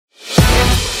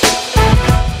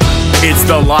It's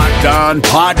the Locked On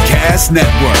Podcast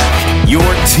Network, your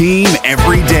team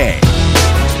every day.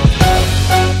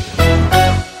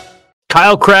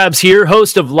 Kyle Krabs here,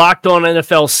 host of Locked On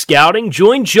NFL Scouting.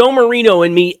 Join Joe Marino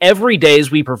and me every day as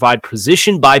we provide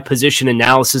position-by-position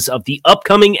analysis of the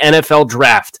upcoming NFL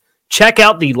Draft. Check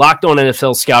out the Locked On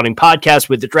NFL Scouting podcast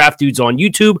with the Draft Dudes on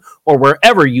YouTube or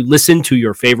wherever you listen to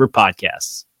your favorite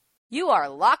podcasts. You are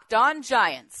Locked On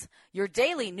Giants, your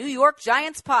daily New York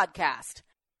Giants podcast.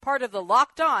 Part of the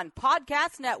Locked On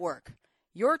Podcast Network,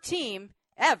 your team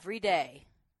every day.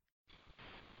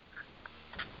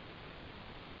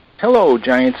 Hello,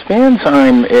 Giants fans.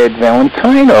 I'm Ed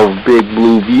Valentine of Big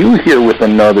Blue View here with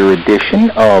another edition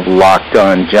of Locked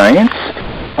On Giants.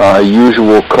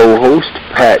 Usual co-host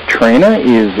Pat Traina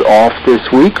is off this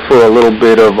week for a little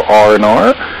bit of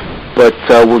R&R, but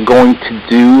we're going to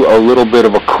do a little bit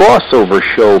of a crossover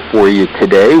show for you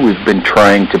today. We've been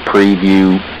trying to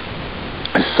preview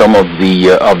some of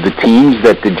the teams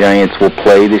that the Giants will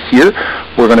play this year.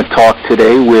 We're going to talk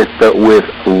today with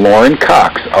Loren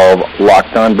Cox of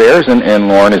Locked On Bears, and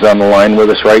Loren is on the line with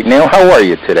us right now. How are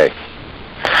you today?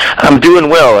 I'm doing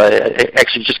well. I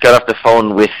actually just got off the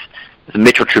phone with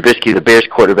Mitchell Trubisky, the Bears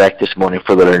quarterback, this morning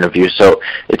for a little interview. So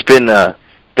it's been an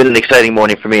exciting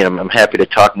morning for me, and I'm happy to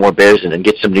talk more Bears and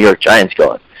get some New York Giants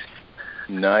going.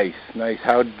 Nice.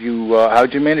 How'd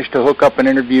you manage to hook up an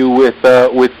interview with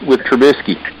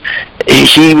Trubisky?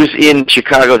 He was in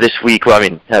Chicago this week. Well,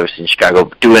 I was in Chicago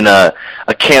doing a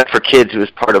camp for kids. It was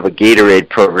part of a Gatorade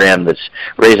program that's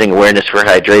raising awareness for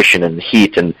hydration and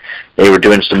heat, and they were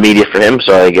doing some media for him.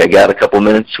 So I got a couple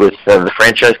minutes with the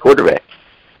franchise quarterback.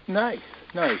 Nice.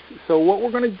 So what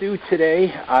we're going to do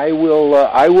today, I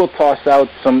will toss out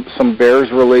some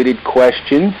Bears-related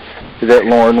questions that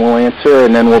Loren will answer,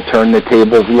 and then we'll turn the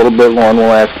tables a little bit. Loren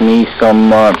will ask me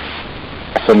some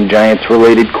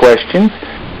Giants-related questions,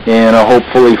 and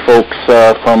hopefully folks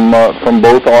from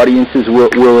both audiences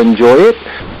will enjoy it.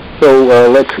 So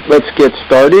let's get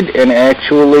started. And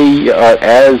actually,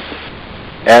 as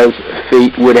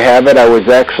fate would have it, I was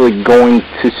actually going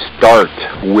to start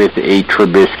with a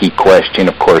Trubisky question.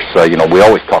 Of course, we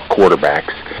always talk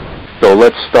quarterbacks, so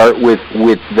let's start with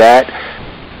that.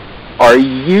 Are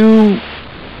you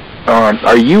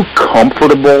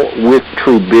comfortable with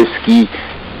Trubisky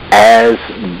as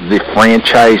the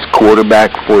franchise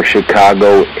quarterback for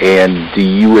Chicago, and do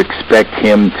you expect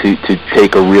him to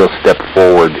take a real step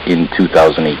forward in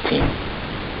 2018?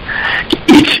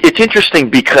 It's interesting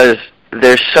because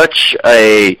there's such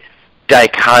a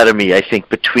dichotomy, I think,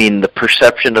 between the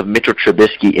perception of Mitchell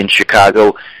Trubisky in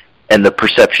Chicago and the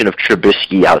perception of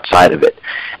Trubisky outside of it.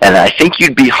 And I think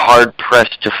you'd be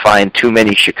hard-pressed to find too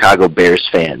many Chicago Bears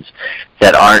fans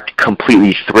that aren't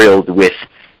completely thrilled with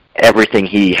everything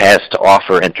he has to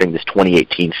offer entering this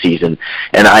 2018 season.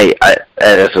 And I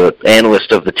as an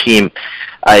analyst of the team,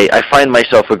 I find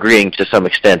myself agreeing to some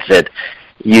extent that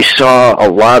you saw a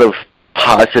lot of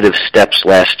positive steps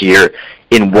last year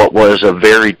in what was a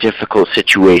very difficult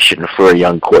situation for a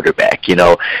young quarterback.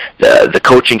 The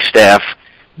coaching staff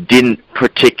didn't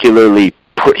particularly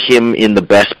put him in the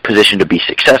best position to be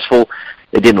successful.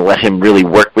 They didn't let him really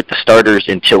work with the starters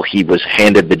until he was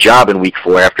handed the job in Week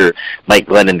 4 after Mike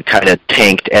Glennon kind of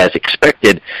tanked as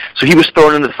expected. So he was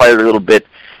thrown into the fire a little bit,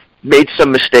 made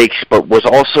some mistakes, but was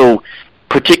also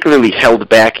particularly held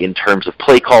back in terms of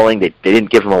play calling. They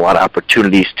didn't give him a lot of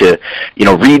opportunities to,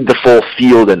 read the full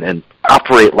field and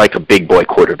operate like a big boy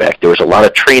quarterback. There was a lot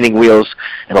of training wheels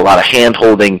and a lot of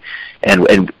hand-holding,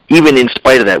 and even in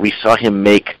spite of that, we saw him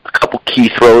make a couple key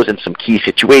throws in some key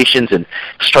situations and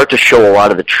start to show a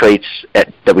lot of the traits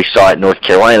that we saw at North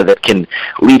Carolina that can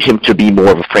lead him to be more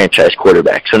of a franchise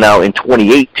quarterback. So now in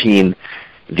 2018,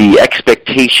 the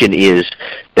expectation is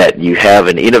that you have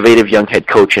an innovative young head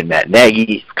coach in Matt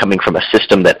Nagy coming from a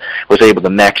system that was able to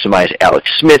maximize Alex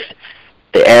Smith.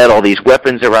 They add all these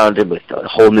weapons around him with a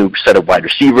whole new set of wide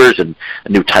receivers and a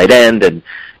new tight end, and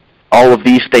all of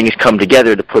these things come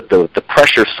together to put the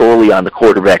pressure solely on the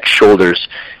quarterback's shoulders,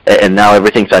 and now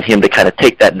everything's on him to kind of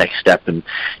take that next step. And,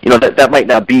 that might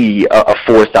not be a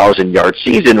 4,000-yard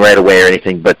season right away or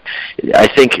anything, but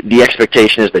I think the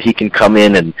expectation is that he can come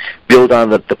in and build on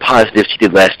the positives he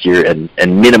did last year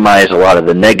and minimize a lot of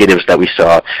the negatives that we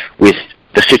saw with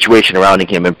the situation surrounding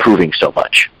him improving so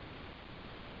much.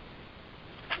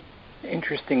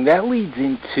 Interesting. That leads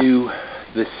into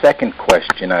the second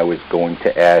question I was going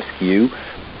to ask you,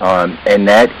 and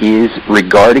that is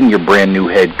regarding your brand new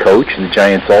head coach. The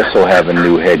Giants also have a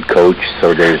new head coach,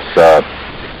 so there's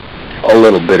a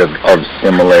little bit of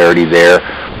similarity there.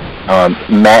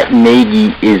 Matt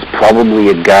Nagy is probably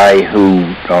a guy who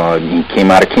he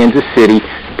came out of Kansas City,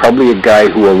 probably a guy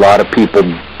who a lot of people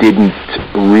didn't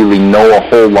really know a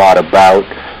whole lot about,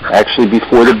 actually,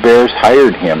 before the Bears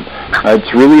hired him.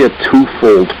 It's really a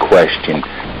twofold question.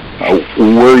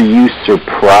 Were you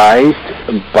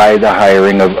surprised by the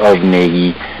hiring of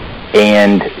Nagy?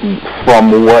 And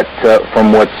from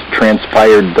what's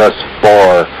transpired thus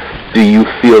far, do you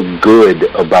feel good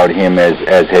about him as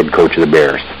head coach of the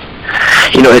Bears?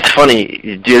 You know, it's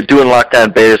funny, doing Locked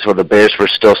On Bears while the Bears were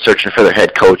still searching for their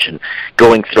head coach and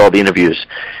going through all the interviews.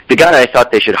 The guy I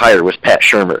thought they should hire was Pat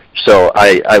Shurmur. So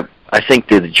I think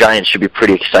the Giants should be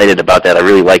pretty excited about that. I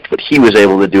really liked what he was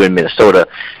able to do in Minnesota.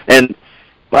 And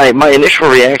my initial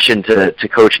reaction to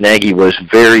Coach Nagy was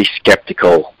very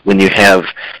skeptical when you have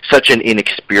such an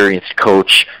inexperienced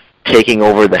coach taking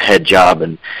over the head job.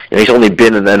 And he's only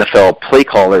been an NFL play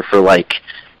caller for like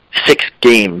 6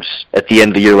 games at the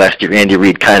end of the year last year. Andy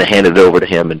Reid kind of handed it over to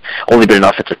him and only been an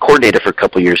offensive coordinator for a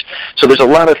couple of years. So there's a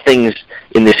lot of things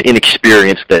in this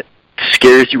inexperience that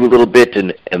scares you a little bit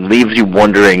and leaves you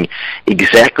wondering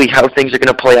exactly how things are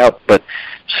going to play out. But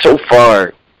so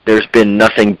far, there's been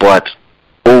nothing but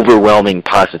overwhelming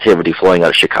positivity flowing out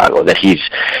of Chicago, that he's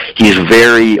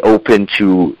very open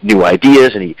to new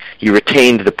ideas, and he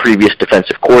retained the previous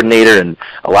defensive coordinator and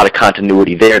a lot of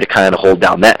continuity there to kind of hold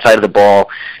down that side of the ball.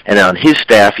 And on his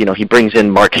staff, he brings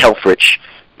in Mark Helfrich,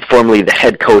 formerly the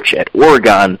head coach at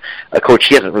Oregon, a coach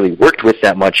he hasn't really worked with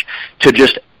that much, to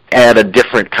just add a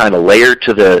different kind of layer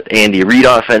to the Andy Reid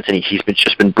offense, and he's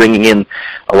just been bringing in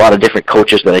a lot of different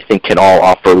coaches that I think can all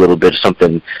offer a little bit of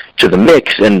something to the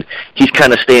mix, and he's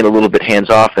kind of staying a little bit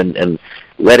hands-off and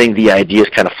letting the ideas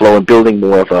kind of flow and building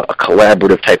more of a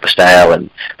collaborative type of style, and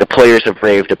the players have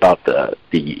raved about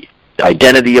the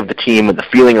identity of the team and the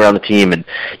feeling around the team, and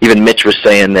even Mitch was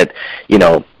saying that,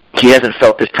 he hasn't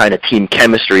felt this kind of team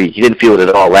chemistry. He didn't feel it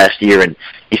at all last year, and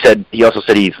he also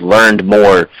said he's learned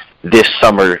more this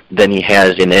summer than he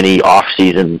has in any off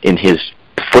season in his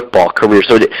football career.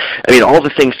 So, all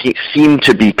the things seem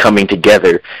to be coming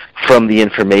together from the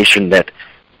information that,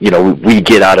 we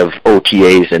get out of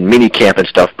OTAs and minicamp and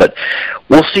stuff, but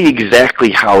we'll see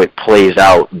exactly how it plays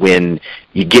out when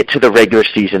you get to the regular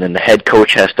season and the head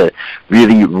coach has to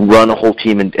really run a whole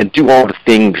team and do all the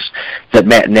things that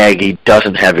Matt Nagy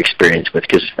doesn't have experience with,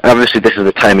 because obviously this is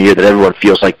the time of year that everyone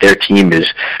feels like their team is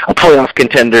a playoff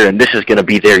contender and this is going to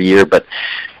be their year, but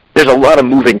there's a lot of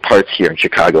moving parts here in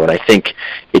Chicago, and I think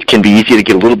it can be easy to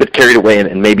get a little bit carried away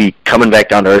and maybe coming back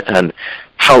down to earth on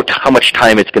how much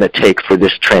time it's going to take for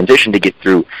this transition to get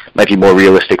through might be more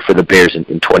realistic for the Bears in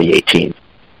 2018.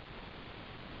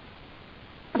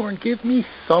 Lauren, give me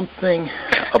something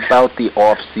about the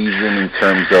off season in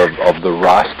terms of the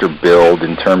roster build,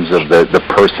 in terms of the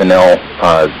personnel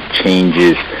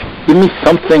changes. Give me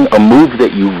something, a move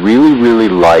that you really, really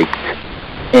liked.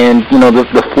 And,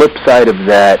 the flip side of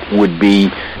that would be,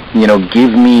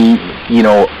 give me,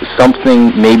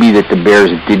 something maybe that the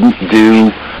Bears didn't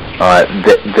do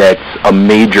that's a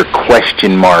major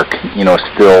question mark,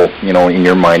 still, in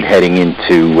your mind heading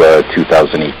into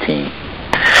 2018.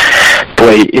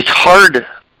 Boy, it's hard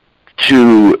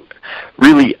to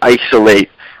really isolate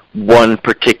one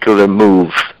particular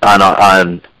move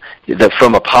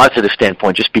from a positive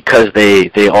standpoint, just because they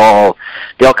all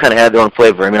kind of have their own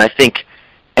flavor. I think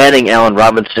adding Allen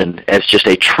Robinson as just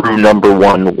a true number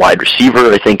one wide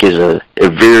receiver, I think, is a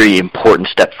very important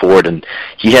step forward, and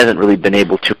he hasn't really been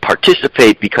able to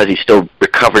participate because he's still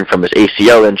recovering from his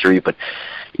ACL injury, but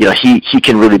he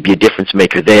can really be a difference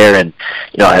maker there, and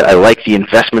I like the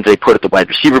investment they put at the wide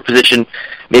receiver position.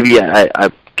 Maybe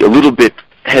I'm a little bit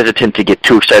hesitant to get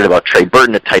too excited about Trey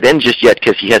Burton at tight end just yet,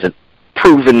 because he hasn't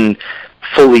proven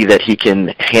fully that he can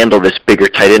handle this bigger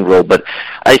tight end role. But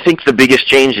I think the biggest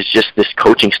change is just this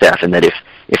coaching staff, and that if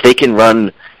they can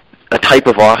run a type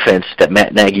of offense that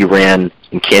Matt Nagy ran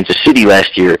in Kansas City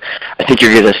last year, I think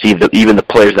you're going to see even the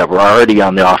players that were already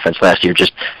on the offense last year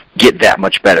just get that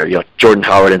much better. Jordan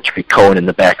Howard and Tariq Cohen in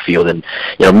the backfield, and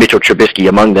Mitchell Trubisky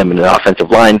among them in the offensive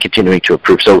line continuing to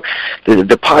improve. So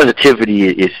the positivity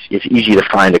is easy to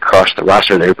find across the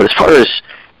roster there. But as far as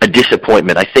a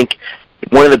disappointment, I think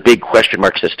one of the big question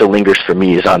marks that still lingers for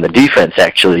me is on the defense,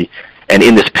 actually, and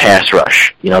in this pass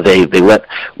rush. They let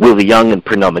Willie Young and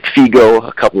Pernell McPhee go,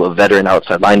 a couple of veteran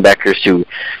outside linebackers who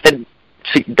had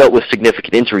dealt with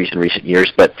significant injuries in recent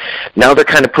years, but now they're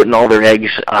kind of putting all their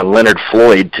eggs on Leonard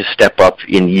Floyd to step up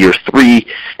in year 3,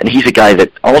 and he's a guy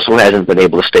that also hasn't been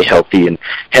able to stay healthy and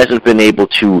hasn't been able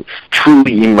to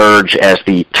truly emerge as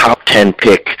the top 10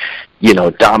 pick,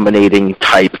 dominating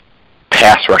type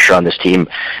pass rusher on this team,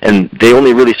 and they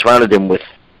only really surrounded him with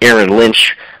Aaron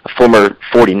Lynch, former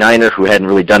 49er who hadn't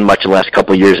really done much the last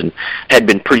couple of years and had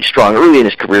been pretty strong early in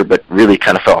his career, but really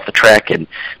kind of fell off the track. And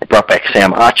they brought back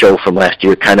Sam Acho from last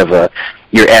year, kind of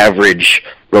your average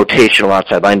rotational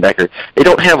outside linebacker. They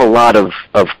don't have a lot of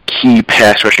key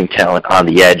pass rushing talent on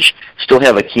the edge. Still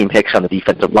have Akeem Hicks on the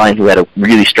defensive line, who had a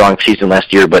really strong season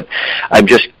last year, but I'm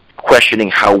just questioning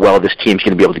how well this team's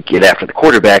going to be able to get after the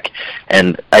quarterback.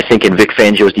 And I think in Vic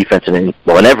Fangio's defense, and in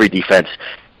every defense,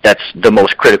 that's the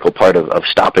most critical part of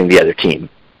stopping the other team.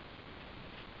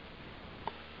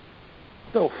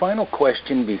 So, final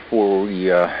question before we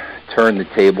turn the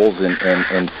tables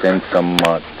and send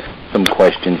some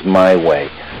questions my way.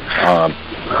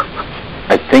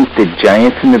 I think the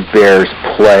Giants and the Bears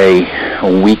play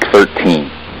Week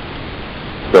 13,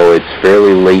 so it's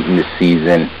fairly late in the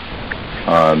season.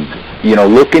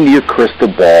 Look into your crystal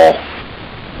ball.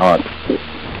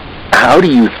 How do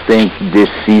you think this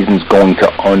season's going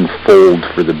to unfold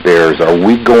for the Bears? Are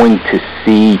we going to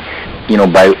see,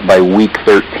 by Week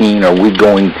 13, are we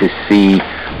going to see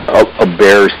a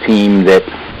Bears team that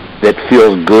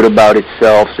feels good about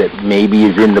itself, that maybe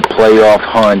is in the playoff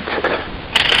hunt,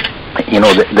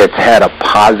 that's had a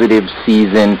positive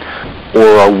season, or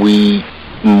are we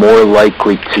more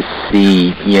likely to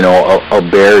see, a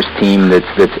Bears team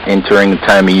that's entering a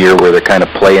time of year where they're kind of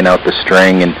playing out the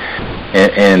string and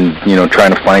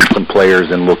trying to find some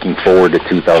players and looking forward to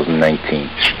 2019?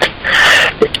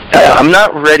 I'm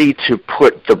not ready to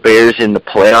put the Bears in the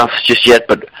playoffs just yet,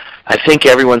 but I think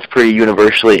everyone's pretty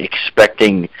universally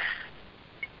expecting,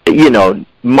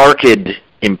 marked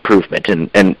improvement.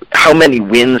 And how many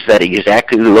wins that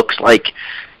exactly looks like,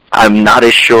 I'm not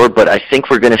as sure, but I think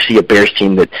we're going to see a Bears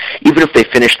team that, even if they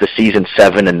finish the season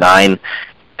 7-9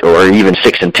 or even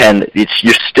 6-10,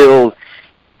 you're still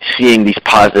seeing these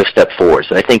positive step forwards.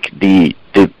 And I think the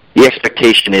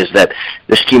expectation is that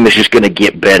this team is just going to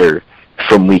get better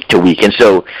from week to week. And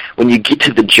so when you get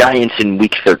to the Giants in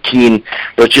Week 13,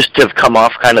 they'll just have come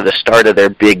off kind of the start of their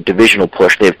big divisional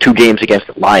push. They have 2 games against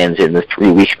the Lions in the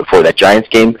 3 weeks before that Giants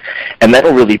game, and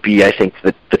that'll really be, I think,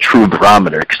 the true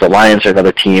barometer, because the Lions are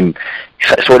another team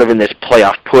sort of in this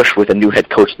playoff push with a new head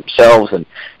coach themselves and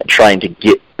trying to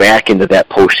get back into that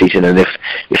postseason. And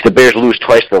if the Bears lose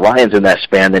twice to the Lions in that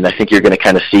span, then I think you're going to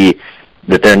kind of see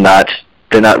that they're not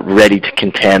ready to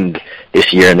contend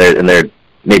this year, and they're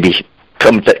maybe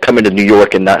come into New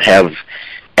York and not have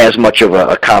as much of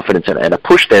a confidence and a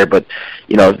push there. But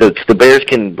the Bears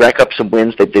can rack up some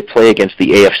wins. They play against the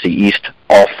AFC East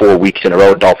all 4 weeks in a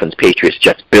row: Dolphins, Patriots,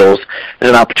 Jets, Bills. There's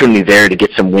an opportunity there to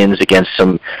get some wins against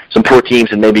some poor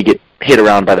teams and maybe get hit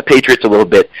around by the Patriots a little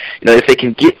bit. If they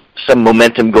can get some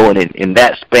momentum going in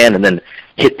that span and then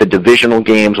hit the divisional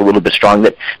games a little bit strong,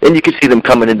 then you can see them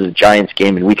coming into the Giants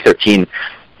game in Week 13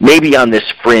 maybe on this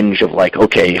fringe of like,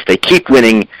 okay, if they keep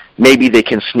winning, maybe they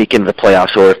can sneak into the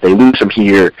playoffs, or if they lose from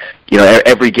here,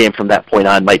 every game from that point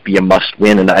on might be a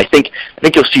must-win. And I think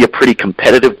you'll see a pretty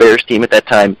competitive Bears team at that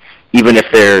time, even if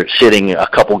they're sitting a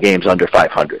couple games under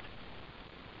 500.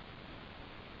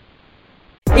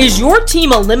 Is your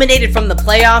team eliminated from the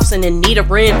playoffs and in need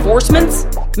of reinforcements?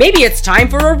 Maybe it's time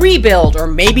for a rebuild, or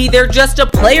maybe they're just a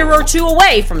player or two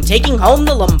away from taking home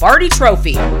the Lombardi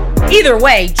Trophy. Either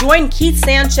way, join Keith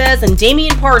Sanchez and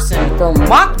Damian Parson for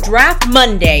Mock Draft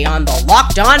Monday on the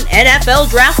Locked On NFL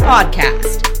Draft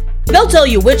Podcast. They'll tell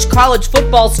you which college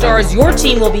football stars your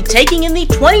team will be taking in the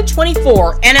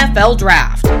 2024 NFL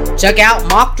Draft. Check out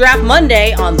Mock Draft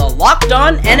Monday on the Locked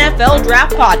On NFL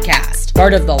Draft Podcast,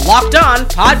 part of the Locked On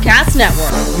Podcast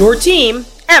Network. Your team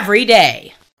every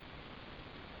day.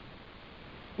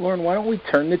 Lauren, why don't we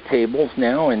turn the tables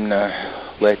now and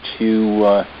let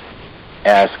you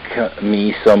ask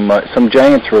me some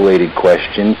Giants-related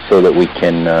questions so that we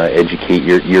can educate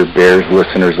your Bears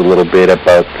listeners a little bit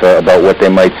about what they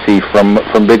might see from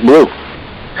Big Blue.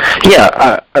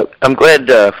 Yeah, I'm glad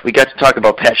we got to talk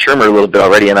about Pat Shurmur a little bit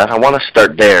already, and I want to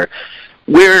start there.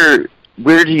 Where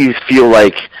do you feel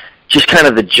like just kind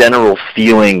of the general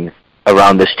feeling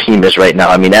around this team is right now?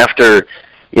 I mean, after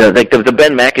like the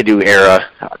Ben McAdoo era,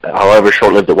 however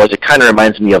short-lived it was, it kind of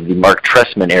reminds me of the Mark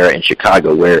Trestman era in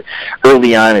Chicago, where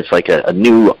early on it's like a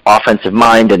new offensive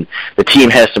mind, and the team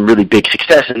has some really big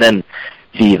success, and then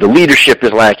the leadership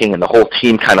is lacking, and the whole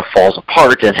team kind of falls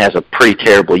apart and has a pretty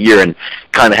terrible year and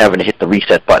kind of having to hit the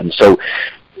reset button. So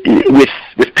with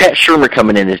Pat Shurmur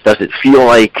coming in, does it feel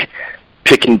like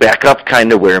picking back up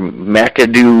kind of where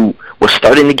McAdoo was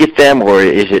starting to get them, or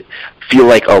is it feel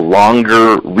like a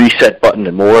longer reset button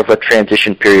and more of a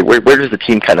transition period? Where does the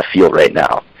team kind of feel right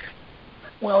now?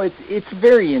 Well, it's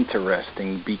very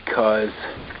interesting because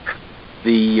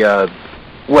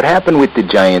what happened with the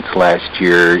Giants last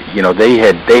year, you know, they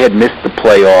had missed the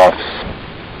playoffs,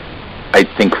 I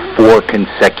think, 4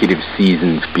 consecutive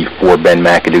seasons before Ben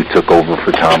McAdoo took over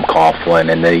for Tom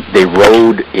Coughlin, and they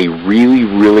rode a really,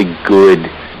 really good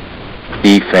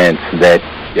defense that,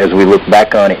 as we look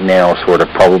back on it now, sort of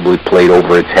probably played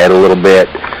over its head a little bit.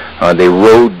 They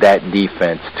rode that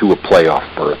defense to a playoff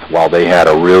berth while they had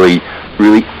a really,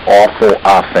 really awful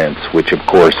offense, which, of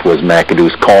course, was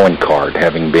McAdoo's calling card,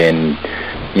 having been,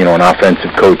 you know, an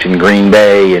offensive coach in Green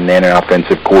Bay and then an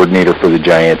offensive coordinator for the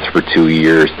Giants for 2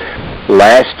 years.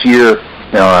 Last year,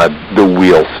 the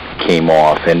wheels came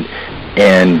off, and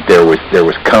there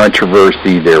was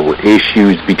controversy. There were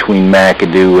issues between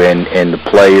McAdoo and the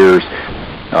players.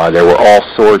 There were all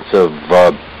sorts of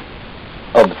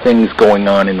things going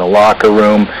on in the locker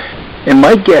room. And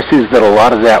my guess is that a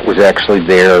lot of that was actually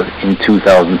there in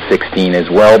 2016 as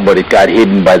well, but it got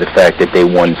hidden by the fact that they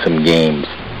won some games.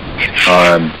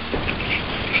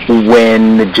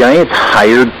 When the Giants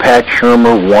hired Pat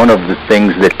Shurmur, one of the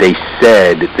things that they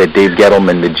said, that Dave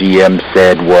Gettleman, the GM,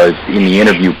 said was, in the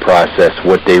interview process,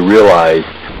 what they realized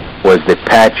was that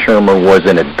Pat Shurmur was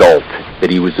an adult,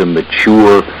 that he was a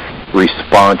mature,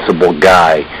 responsible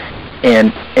guy.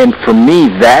 And for me,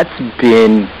 that's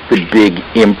been the big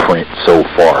imprint so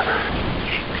far.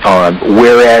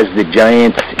 Whereas the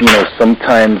Giants, you know,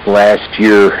 sometimes last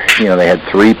year, you know, they had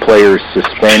 3 players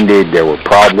suspended. There were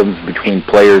problems between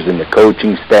players and the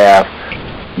coaching staff.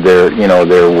 There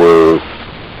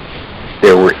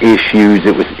were issues.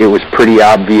 It was pretty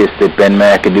obvious that Ben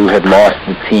McAdoo had lost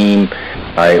the team.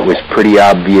 It was pretty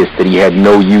obvious that he had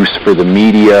no use for the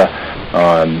media.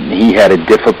 He had a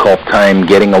difficult time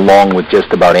getting along with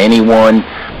just about anyone.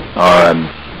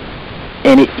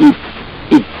 And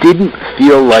it didn't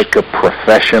feel like a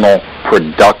professional,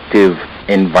 productive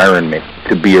environment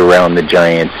to be around the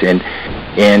Giants. And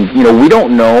you know, we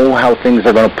don't know how things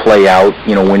are going to play out,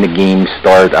 you know, when the games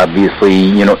start. Obviously,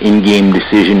 you know, in-game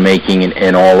decision-making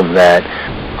and all of that.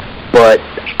 But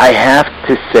I have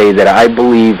to say that I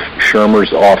believe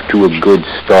Shurmur's off to a good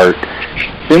start,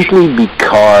 simply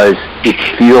because it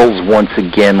feels once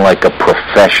again like a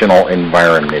professional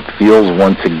environment. It feels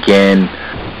once again,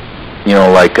 you know,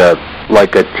 like a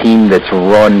team that's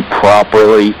run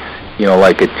properly, you know,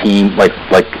 like a team, like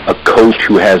a coach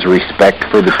who has respect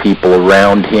for the people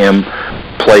around him.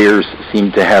 Players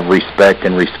seem to have respect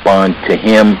and respond to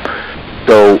him.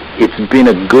 So it's been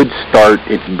a good start.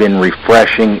 It's been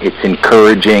refreshing. It's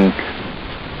encouraging,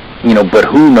 you know, but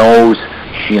who knows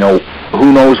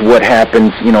what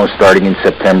happens, you know, starting in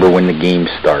September when the games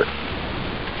start.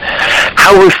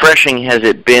 How refreshing has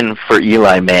it been for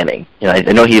Eli Manning? You know,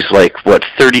 I know he's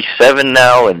 37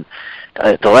 now, and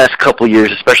the last couple of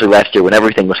years, especially last year when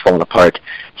everything was falling apart,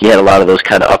 he had a lot of those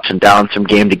kind of ups and downs from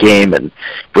game to game, and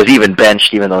was even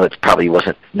benched, even though it probably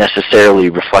wasn't necessarily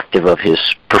reflective of his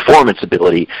performance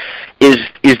ability. Is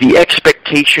the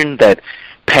expectation that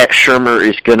Pat Shurmur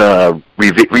is going to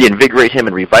reinvigorate him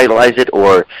and revitalize it,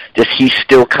 or does he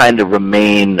still kind of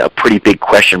remain a pretty big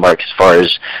question mark as far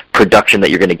as production that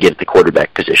you're going to get at the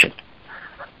quarterback position?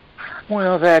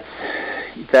 Well, that's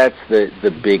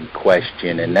the big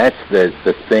question, and that's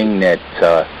the thing that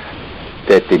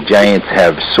the Giants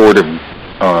have sort of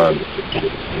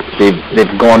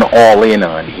they've gone all in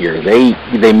on here.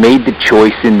 They made the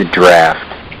choice in the draft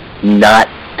not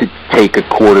to take a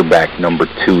quarterback number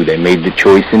 2. They made the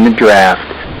choice in the draft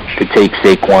to take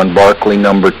Saquon Barkley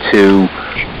number 2,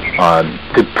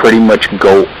 to pretty much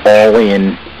go all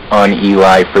in on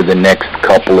Eli for the next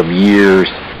couple of years.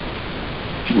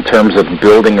 In terms of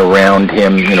building around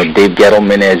him, you know, Dave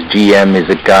Gettleman as GM is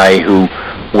a guy who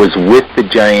was with the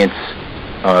Giants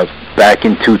back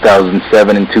in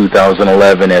 2007 and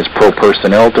 2011 as pro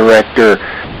personnel director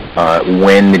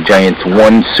when the Giants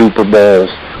won Super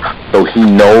Bowls. So he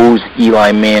knows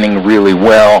Eli Manning really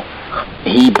well.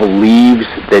 He believes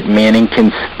that Manning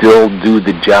can still do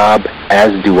the job,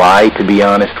 as do I, to be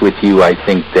honest with you. I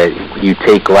think that you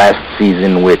take last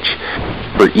season, which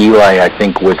for Eli I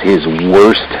think was his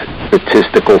worst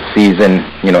statistical season,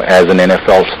 you know, as an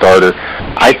NFL starter.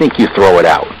 I think you throw it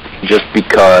out, just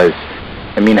because,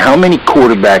 I mean, how many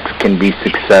quarterbacks can be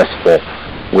successful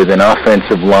with an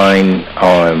offensive line?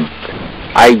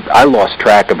 I lost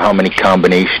track of how many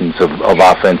combinations of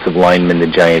offensive linemen the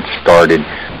Giants started.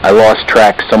 I lost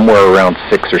track somewhere around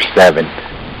 6 or 7,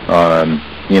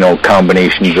 you know,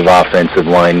 combinations of offensive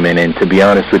linemen, and to be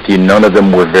honest with you, none of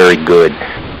them were very good.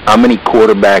 How many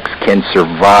quarterbacks can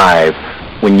survive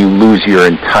when you lose your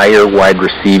entire wide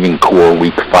receiving core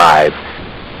week 5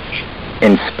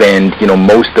 and spend, you know,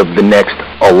 most of the next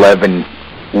 11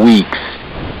 weeks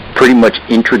pretty much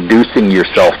introducing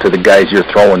yourself to the guys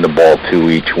you're throwing the ball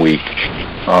to each week.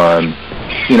 And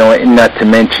not to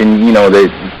mention,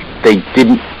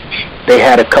 they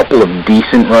had a couple of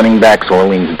decent running backs.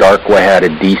 Orleans Darkwa had a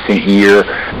decent year,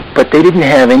 but they didn't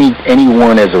have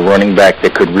anyone as a running back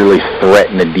that could really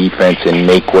threaten the defense and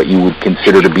make what you would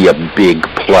consider to be a big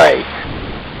play.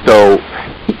 So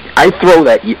I throw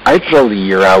the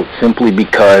year out simply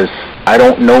because I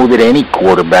don't know that any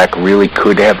quarterback really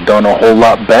could have done a whole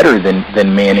lot better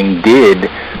than Manning did,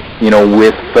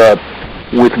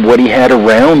 with what he had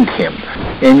around him.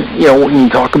 And when you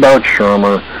talk about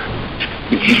Shurmur,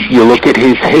 you look at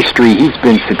his history, he's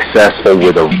been successful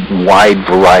with a wide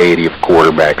variety of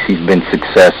quarterbacks. He's been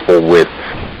successful with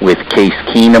Case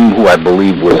Keenum, who I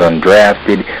believe was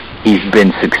undrafted. He's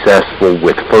been successful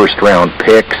with first-round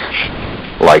picks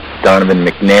like Donovan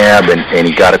McNabb, and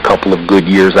he got a couple of good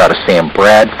years out of Sam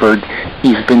Bradford.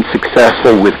 He's been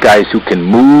successful with guys who can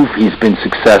move. He's been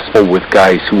successful with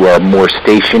guys who are more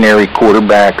stationary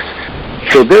quarterbacks.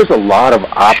 So there's a lot of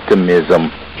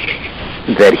optimism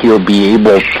that he'll be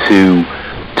able to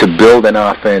build an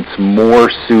offense more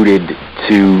suited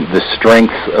to the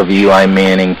strengths of Eli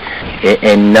Manning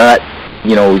and not,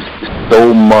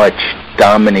 so much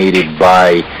dominated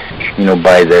by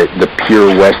the pure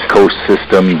West Coast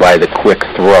system, by the quick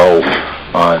throw,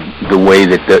 the way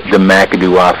that the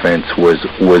McAdoo offense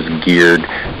was geared.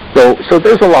 So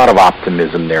there's a lot of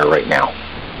optimism there right now.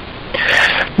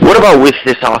 What about with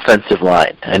this offensive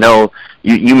line? I know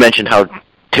you mentioned how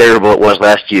terrible it was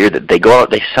last year, that they go out,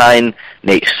 they sign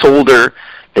Nate Solder,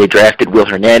 they drafted Will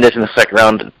Hernandez in the second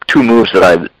round, two moves that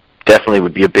I definitely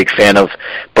would be a big fan of.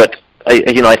 But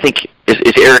I think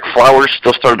is Eric Flowers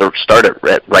still start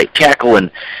at right tackle, and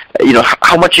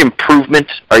how much improvement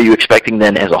are you expecting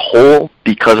then as a whole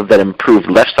because of that improved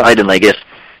left side? And I guess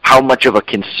how much of a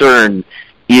concern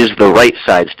is the right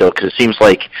side still? Because it seems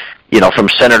like from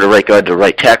center to right guard to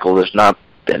right tackle, there's not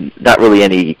really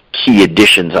any key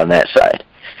additions on that side.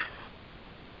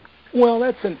 Well,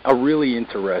 that's a really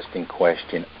interesting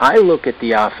question. I look at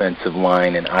the offensive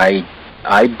line, and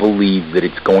I believe that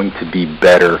it's going to be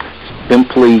better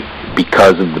simply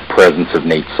because of the presence of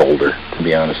Nate Solder, to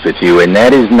be honest with you. And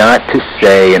that is not to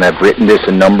say, and I've written this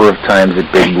a number of times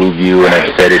at Big Blue View, and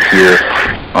I've said it here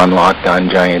on Locked On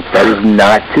Giants, that is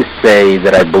not to say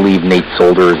that I believe Nate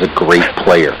Solder is a great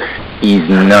player. He's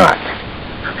not.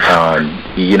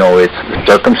 It's the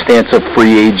circumstance of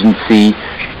free agency,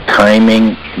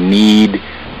 timing, need.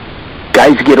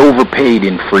 Guys get overpaid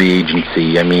in free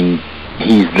agency. I mean,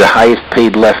 he's the highest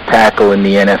paid left tackle in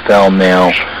the NFL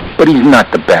now, but he's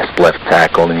not the best left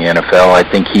tackle in the NFL. I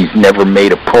think he's never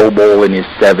made a Pro Bowl in his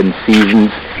 7 seasons,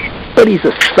 but he's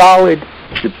a solid,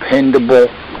 dependable,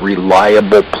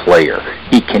 reliable player.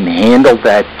 He can handle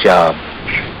that job.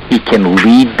 He can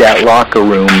lead that locker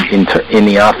room in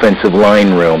the offensive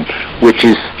line room, which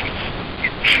is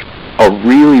a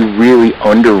really, really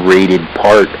underrated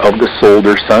part of the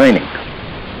Solder signing.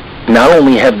 Not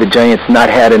only have the Giants not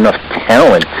had enough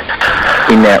talent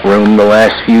in that room the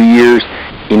last few years,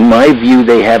 in my view,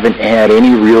 they haven't had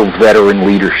any real veteran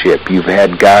leadership. You've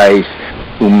had guys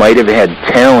who might have had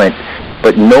talent,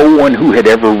 but no one who had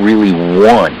ever really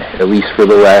won, at least for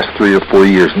the last 3 or 4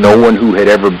 years. No one who had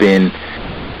ever been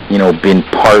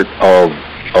part of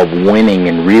winning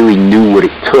and really knew what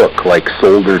it took like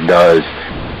Solder does.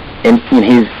 And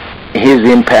his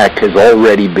impact has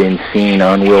already been seen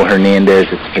on Will Hernandez.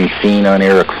 It's been seen on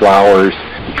Eric Flowers.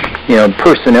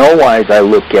 Personnel-wise, I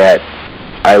look at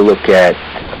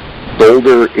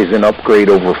Solder is an upgrade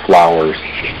over Flowers.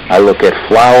 I look at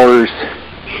Flowers,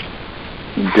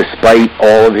 despite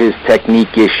all of his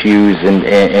technique issues and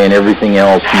everything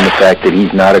else, and the fact that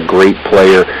he's not a great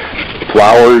player,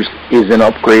 Flowers is an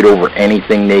upgrade over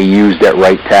anything they used at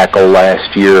right tackle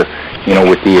last year,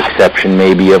 with the exception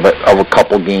maybe of a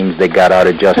couple games they got out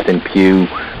of Justin Pugh.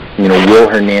 Will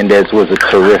Hernandez was a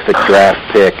terrific draft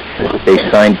pick. They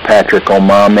signed Patrick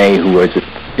Omame, who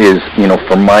is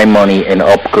for my money, an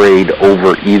upgrade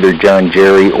over either John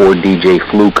Jerry or DJ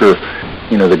Fluker,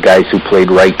 the guys who played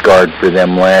right guard for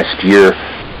them last year.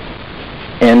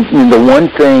 And the one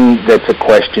thing that's a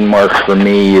question mark for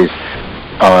me is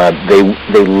they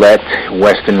let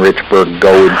Weston Richburg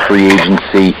go in free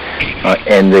agency,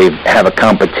 and they have a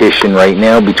competition right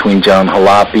now between John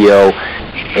Halapio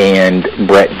and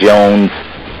Brett Jones,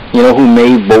 who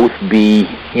may both be,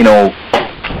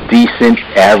 decent,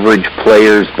 average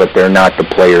players, but they're not the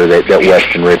player that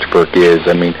Weston Richburg is.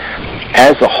 I mean,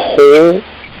 as a whole,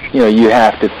 you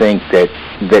have to think that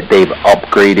they've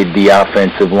upgraded the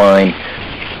offensive line.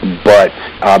 But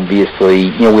obviously,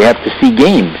 we have to see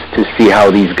games to see how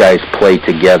these guys play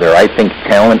together. I think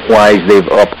talent-wise, they've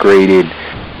upgraded,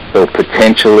 so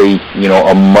potentially,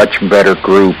 a much better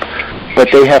group, but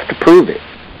they have to prove it.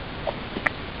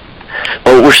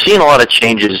 Well, we're seeing a lot of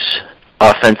changes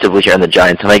offensively here on the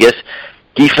Giants, and I guess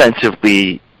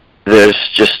defensively, there's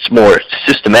just more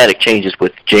systematic changes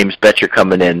with James Bettcher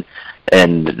coming in,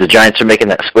 and the Giants are making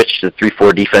that switch to the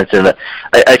 3-4 defense, and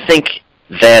I think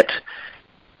that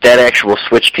actual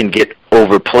switch can get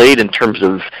overplayed in terms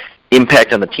of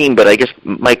impact on the team, but I guess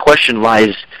my question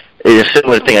lies in a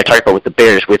similar thing I talked about with the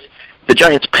Bears, with the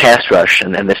Giants' pass rush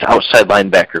and this outside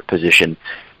linebacker position.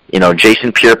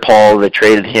 Jason Pierre-Paul, they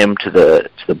traded him to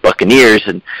the Buccaneers,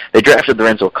 and they drafted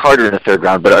Lorenzo Carter in the third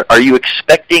round, but are you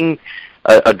expecting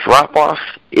a drop-off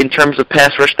in terms of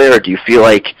pass rush there, or do you feel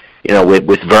like,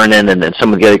 with Vernon and then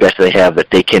some of the other guys that they have, that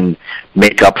they can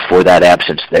make up for that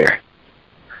absence there?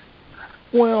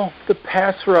 Well, the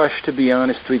pass rush, to be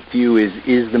honest with you,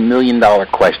 is the million-dollar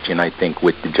question, I think,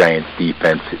 with the Giants'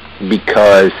 defense,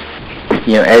 because,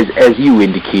 as you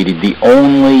indicated, the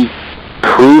only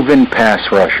proven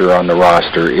pass rusher on the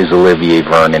roster is Olivier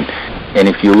Vernon. And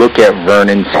if you look at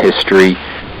Vernon's history,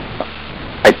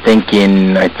 I think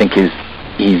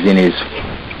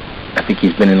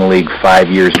he's been in the league 5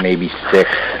 years, maybe 6.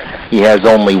 He has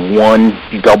only one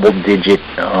double-digit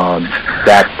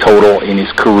sack total in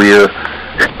his career.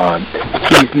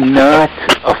 He's not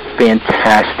a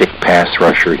fantastic pass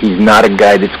rusher. He's not a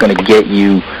guy that's going to get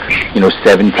you,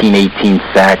 17, 18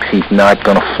 sacks. He's not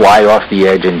going to fly off the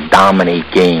edge and dominate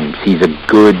games. He's a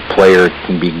good player,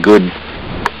 can be good,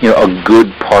 a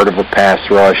good part of a pass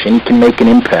rush, and he can make an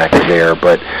impact there.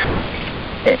 But,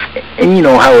 and you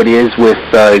know how it is with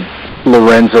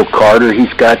Lorenzo Carter.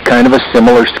 He's got kind of a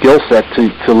similar skill set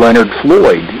to Leonard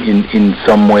Floyd in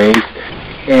some ways,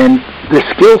 and the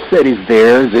skill set is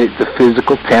there, the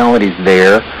physical talent is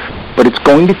there, but it's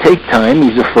going to take time.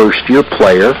 He's a first-year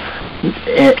player,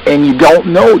 and you don't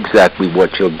know exactly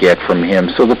what you'll get from him.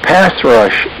 So the pass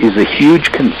rush is a huge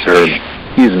concern.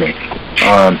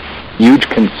 Huge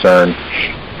concern.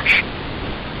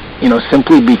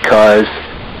 Simply because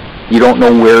you don't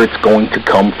know where it's going to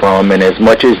come from, and as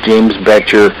much as James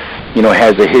Bettcher,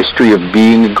 has a history of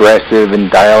being aggressive and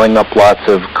dialing up lots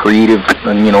of creative,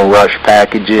 rush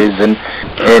packages and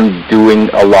doing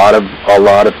a lot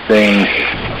of things.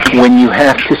 When you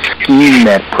have to scheme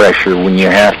that pressure, when you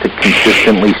have to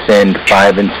consistently send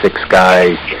 5 and 6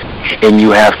 guys, and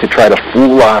you have to try to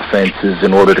fool offenses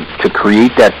in order to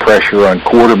create that pressure on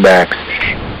quarterbacks,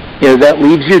 that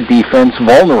leaves your defense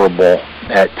vulnerable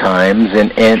at times,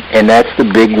 and that's the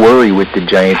big worry with the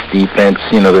Giants defense,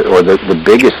 or the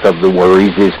biggest of the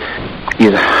worries is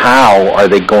how are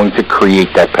they going to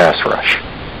create that pass rush?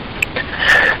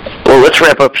 Well, let's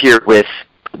wrap up here with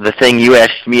the thing you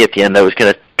asked me at the end. I was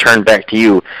going to turn back to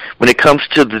you. When it comes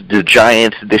to the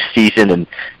Giants this season, and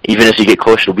even as you get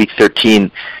closer to Week 13,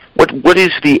 what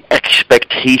is the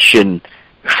expectation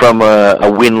from a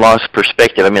win-loss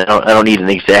perspective? I mean, I don't need an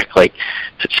exact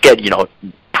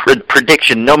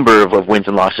prediction number of wins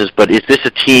and losses, but is this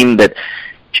a team that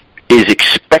is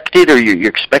expected, or you're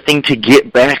expecting to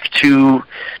get back to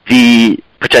the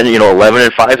potential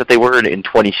 11-5 that they were in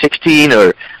 2016,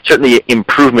 or certainly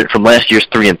improvement from last year's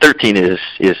 3-13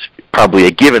 is probably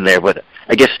a given there, but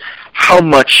I guess how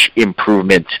much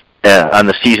improvement on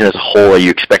the season as a whole are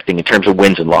you expecting in terms of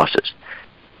wins and losses?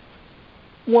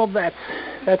 Well, that's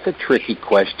a tricky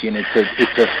question.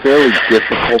 It's a fairly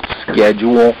difficult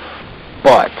schedule.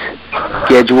 But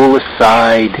schedule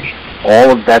aside,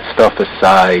 all of that stuff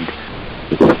aside,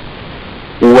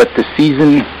 what the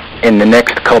season and the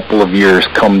next couple of years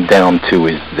come down to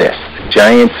is this. The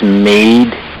Giants made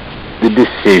the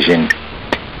decision,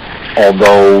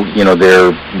 although,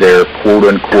 they're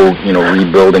quote-unquote,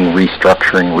 rebuilding,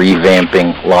 restructuring,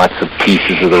 revamping lots of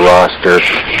pieces of the roster.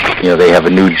 They have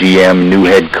a new GM, new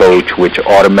head coach, which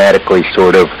automatically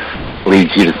sort of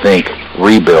leads you to think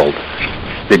rebuild.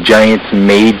 The Giants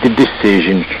made the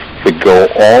decision to go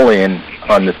all in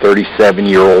on the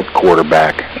 37-year-old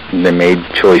quarterback. And they made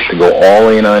the choice to go all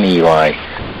in on Eli,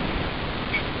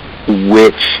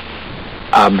 which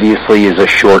obviously is a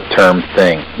short-term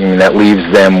thing. I mean, that leaves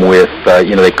them with,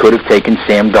 they could have taken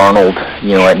Sam Darnold,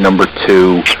 at number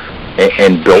 2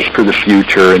 and built for the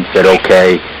future and said,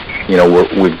 okay,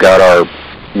 we've got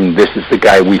this is the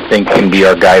guy we think can be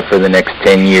our guy for the next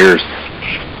 10 years.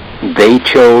 They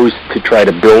chose to try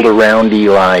to build around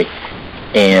Eli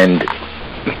and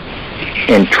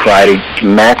try to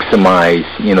maximize,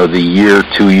 the year,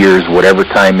 2 years, whatever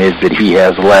time is that he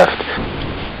has left.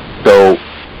 So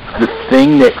the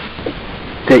thing that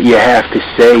you have to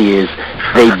say is,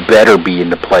 they better be in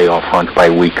the playoff hunt by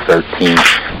week 13.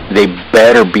 They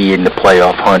better be in the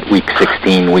playoff hunt week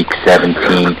 16, week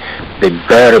 17. They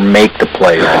better make the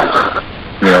playoffs.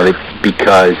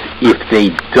 Because if they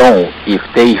don't, if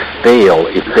they fail,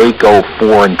 if they go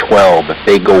 4-12, if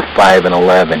they go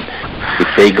 5-11, if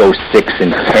they go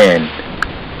 6-10,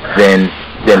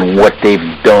 then what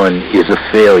they've done is a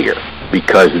failure,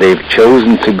 because they've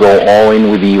chosen to go all in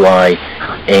with Eli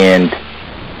and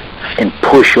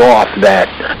push off that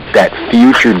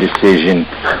future decision.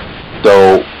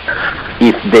 So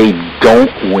if they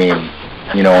don't win,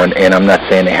 and I'm not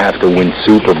saying they have to win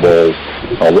Super Bowls,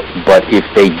 but if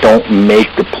they don't make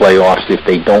the playoffs, if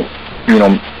they don't,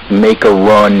 make a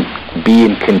run, be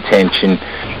in contention,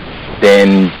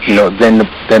 then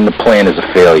the plan is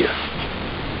a failure.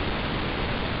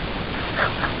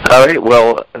 All right,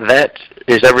 well, that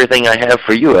is everything I have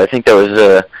for you. I think that was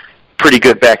a pretty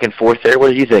good back and forth there. What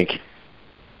do you think?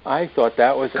 I thought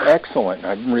that was excellent.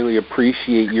 I really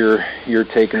appreciate your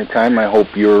taking the time. I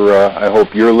hope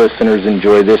your listeners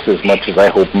enjoy this as much as I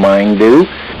hope mine do.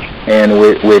 And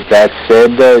with that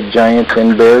said, Giants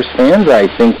and Bears fans, I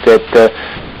think that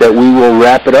we will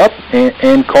wrap it up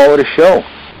and call it a show.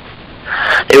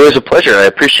 It was a pleasure. I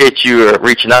appreciate you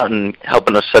reaching out and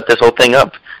helping us set this whole thing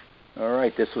up. All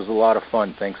right, this was a lot of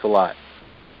fun. Thanks a lot.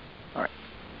 All right.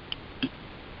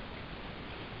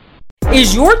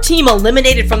 Is your team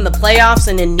eliminated from the playoffs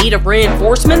and in need of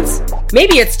reinforcements?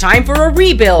 Maybe it's time for a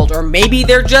rebuild, or maybe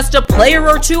they're just a player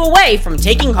or two away from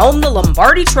taking home the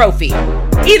Lombardi Trophy.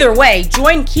 Either way,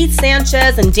 join Keith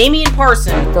Sanchez and Damian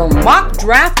Parson for Mock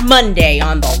Draft Monday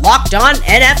on the Locked On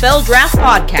NFL Draft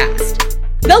Podcast.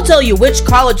 They'll tell you which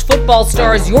college football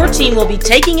stars your team will be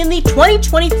taking in the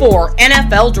 2024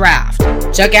 NFL Draft.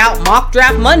 Check out Mock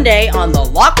Draft Monday on the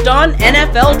Locked On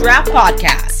NFL Draft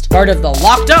Podcast, part of the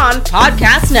Locked On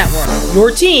Podcast Network. Your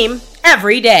team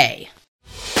every day.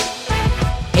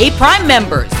 Hey, Prime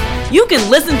members, you can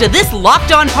listen to this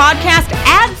Locked On podcast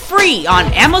ad-free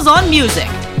on Amazon Music.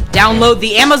 Download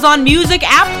the Amazon Music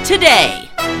app today.